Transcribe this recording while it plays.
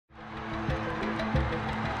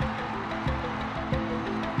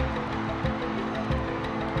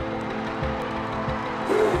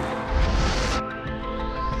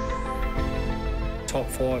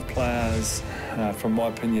5 players, from my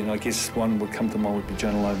opinion, I guess one would come to mind would be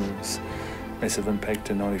Jonah Lomu's massive impact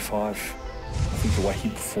in '95. I think the way he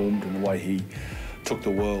performed and the way he took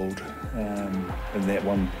the world in that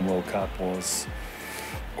one World Cup was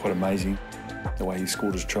quite amazing. The way he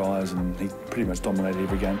scored his tries and he pretty much dominated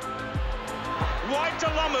every game. Wide to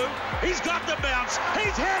Lomu, he's got the bounce,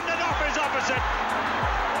 he's handed off his opposite.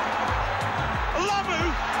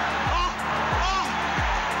 Lomu,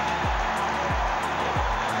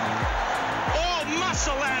 all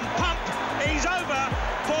muscle and pump, he's over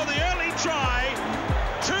for the early try.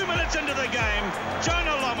 2 minutes into the game,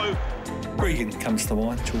 Jonah Lomu. Gregan comes to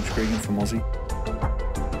mind, George Gregan from Aussie.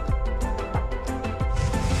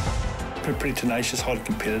 Pretty tenacious, highly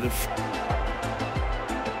competitive.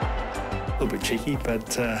 A little bit cheeky,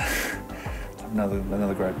 but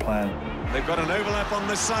another great player. They've got an overlap on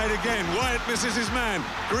this side again. Wyatt misses his man.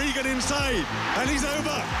 Gregan inside, and he's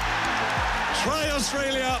over. Try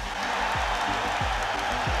Australia.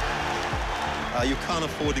 You can't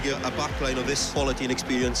afford to get a backline of this quality and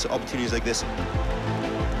experience, opportunities like this.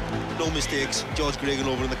 No mistakes. George Gregan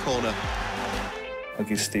over in the corner. I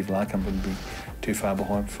guess Steve Larkham wouldn't be too far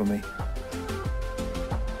behind for me.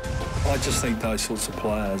 I just think those sorts of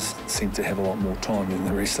players seem to have a lot more time than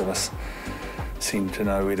the rest of us. Seem to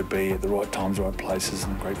know where to be at the right times, right places,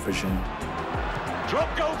 and great vision.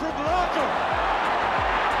 Drop goal from Larkham.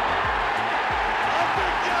 A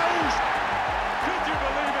big news. Could you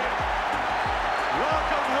believe it?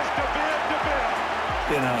 Larkham has De Beer.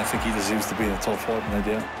 Yeah, no, I think he deserves to be in the top 5, no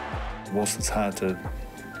doubt. Whilst it's hard to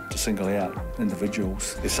single out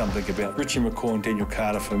individuals, there's something about Richie McCaw and Daniel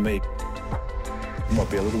Carter for me. Might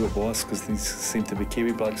be a little bit biased because these seem to be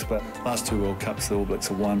Kiwi blokes, but last 2 World Cups the All Blacks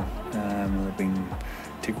have won. They've been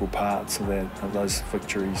integral parts of those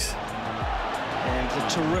victories. And a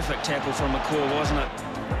terrific tackle from McCaw, wasn't it?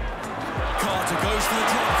 Carter goes for the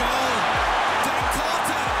drop goal.